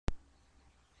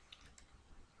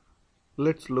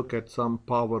let's look at some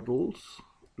power rules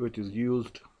which is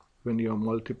used when you're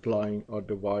multiplying or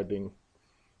dividing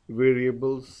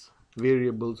variables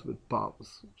with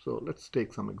powers. So let's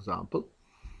take some example.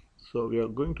 So we are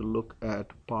going to look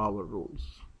at power rules.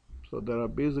 So there are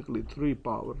basically three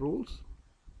power rules,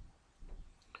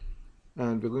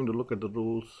 and we're going to look at the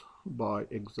rules by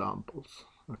examples.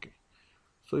 Okay,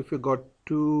 so if you got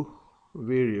two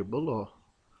variable, or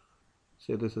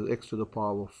say this is x to the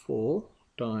power 4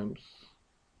 times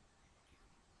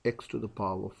x to the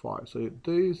power 5. So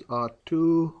these are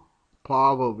two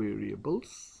power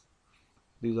variables.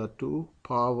 These are two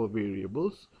power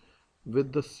variables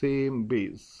with the same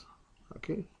base.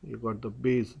 Okay, you got the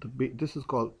base. This is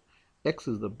called x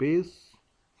is the base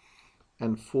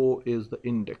and 4 is the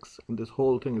index, and this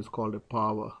whole thing is called a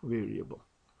power variable,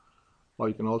 or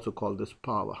you can also call this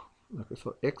power. Okay,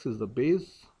 so x is the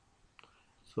base,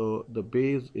 so the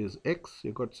base is x.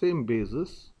 You got same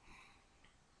bases,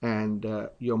 and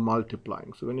you're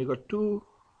multiplying. So when you got two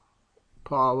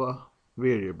power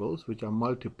variables which are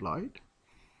multiplied,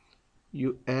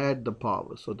 you add the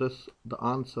power. So the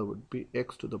answer would be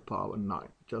x to the power 9,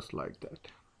 just like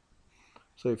that.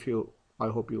 So I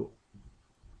hope you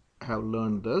have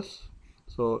learned this.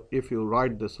 So if you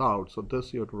write this out, so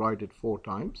this you have to write it 4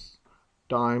 times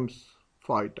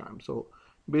 5 times. So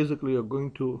basically you're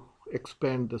going to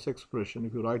expand this expression.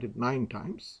 If you write it 9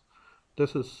 times,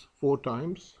 this is 4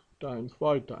 times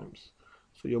 5 times.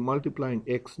 So you're multiplying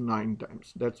x 9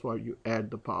 times. That's why you add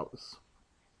the powers.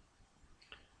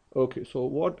 Okay, so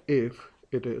what if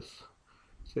it is,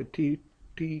 say, t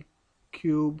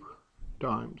cube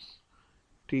times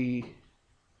t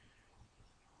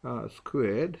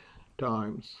squared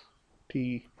times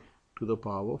t to the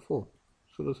power 4.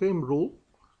 So the same rule.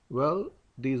 Well,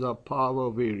 these are power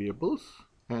variables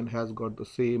and has got the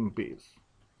same base,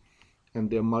 and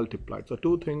they're multiplied. So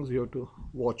two things you have to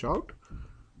watch out.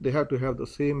 They have to have the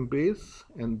same base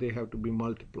and they have to be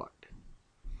multiplied.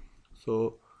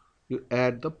 So you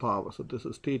add the power. So this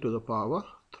is t to the power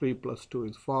 3 plus 2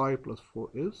 is 5 plus 4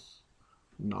 is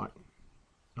 9.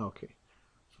 Okay,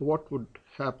 so what would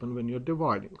happen when you're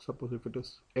dividing? Suppose if it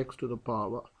is x to the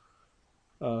power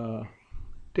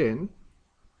 10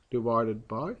 divided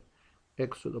by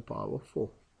x to the power 4.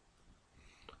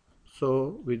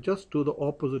 So we just do the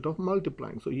opposite of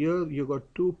multiplying. So here you got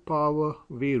two power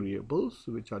variables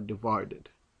which are divided.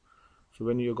 So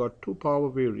when you got two power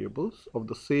variables of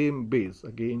the same base,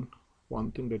 again,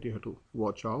 one thing that you have to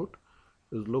watch out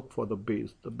is look for the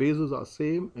base. The bases are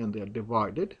same and they are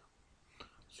divided.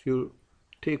 So you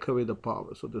take away the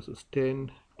power. So this is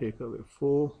 10, take away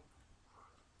 4,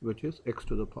 which is x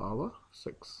to the power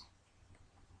 6.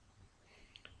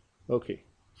 Okay,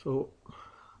 so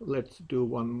let's do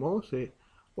one more. Say,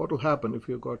 what will happen if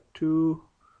you got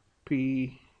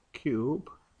 2p cube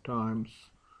times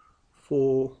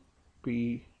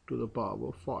 4p to the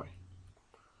power 5.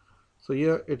 So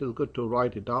here it is good to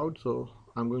write it out. So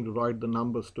I'm going to write the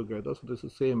numbers together. So this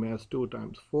is same as 2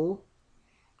 times 4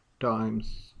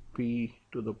 times p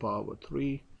to the power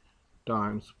 3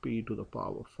 times p to the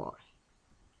power 5.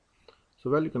 So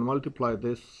well, you can multiply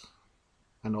this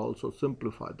and also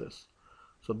simplify this.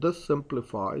 So this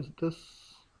simplifies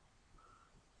this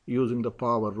using the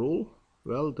power rule.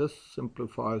 Well, this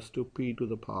simplifies to p to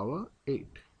the power 8.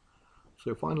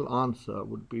 So your final answer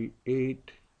would be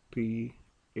 8p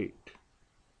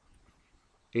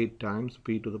 8 times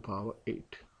p to the power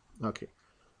 8. Okay,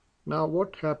 now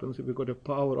what happens if we got a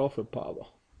power of a power?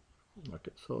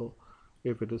 Okay, so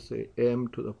if it is, say, m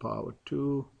to the power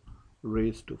 2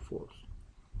 raised to 4.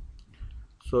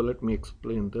 So let me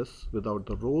explain this without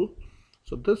the rule.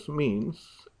 So this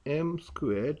means m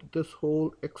squared, this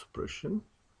whole expression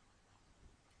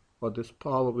or this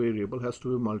power variable has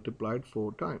to be multiplied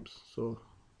 4 times. So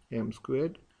m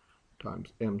squared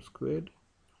times m squared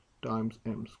times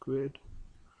m squared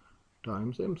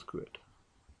times m squared.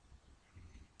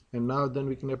 And now then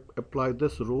we can apply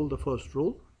this rule, the first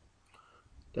rule,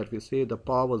 that we say the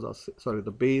powers are, sorry,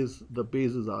 the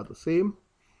bases are the same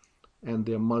and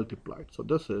they are multiplied. So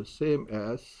this is same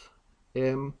as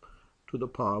m to the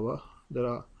power,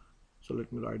 so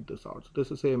let me write this out. So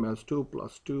this is same as 2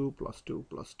 plus 2 plus 2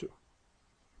 plus 2.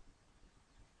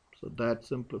 So that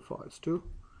simplifies to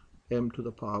m to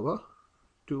the power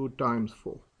 2 times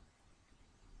 4.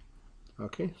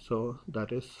 Okay, so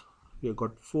that is, you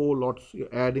got 4 lots,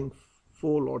 you're adding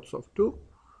 4 lots of 2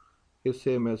 is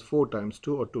same as 4 times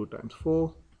 2 or 2 times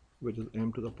 4, which is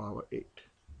m to the power 8.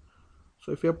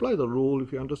 So if you apply the rule,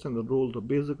 if you understand the rule, so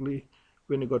basically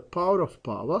when you got power of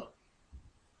power,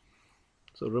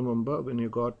 so remember when you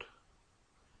got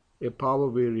a power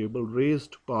variable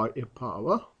raised by a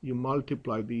power, you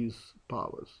multiply these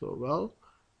powers. So, well,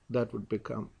 that would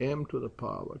become m to the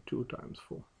power 2 times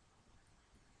 4,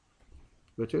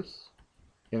 which is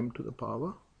m to the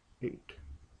power 8.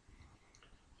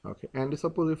 Okay, and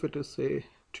suppose if it is, say,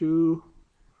 2m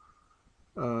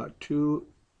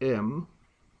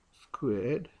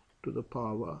squared to the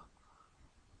power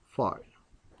 5.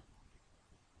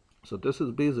 So this is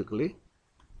basically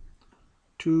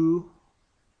 2.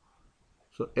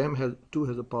 So m has 2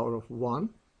 has a power of 1.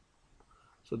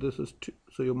 So this is 2.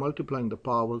 So you're multiplying the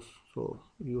powers. So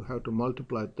you have to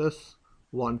multiply this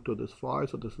 1 to this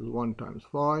 5. So this is 1 times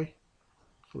 5.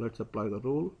 So let's apply the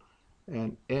rule.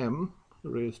 And m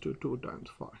raised to 2 times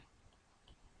 5.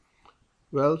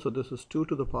 Well, so this is 2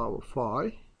 to the power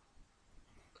 5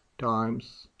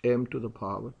 times m to the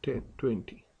power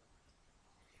 20.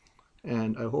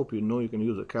 And I hope you know you can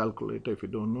use a calculator. If you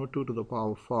don't know, 2 to the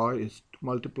power 5 is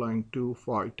multiplying 2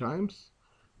 5 times.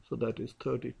 So that is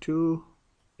 32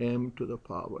 m to the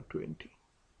power 20.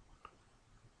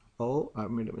 Oh, I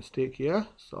made a mistake here.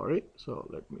 Sorry. So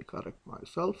let me correct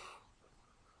myself.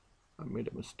 I made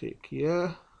a mistake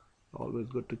here. Always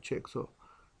good to check. So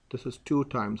this is 2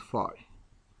 times 5.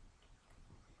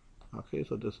 Okay,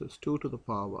 so this is 2 to the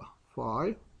power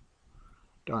 5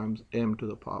 times m to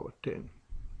the power 10.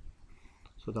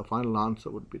 So the final answer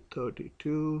would be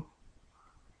 32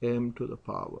 m to the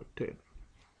power 10.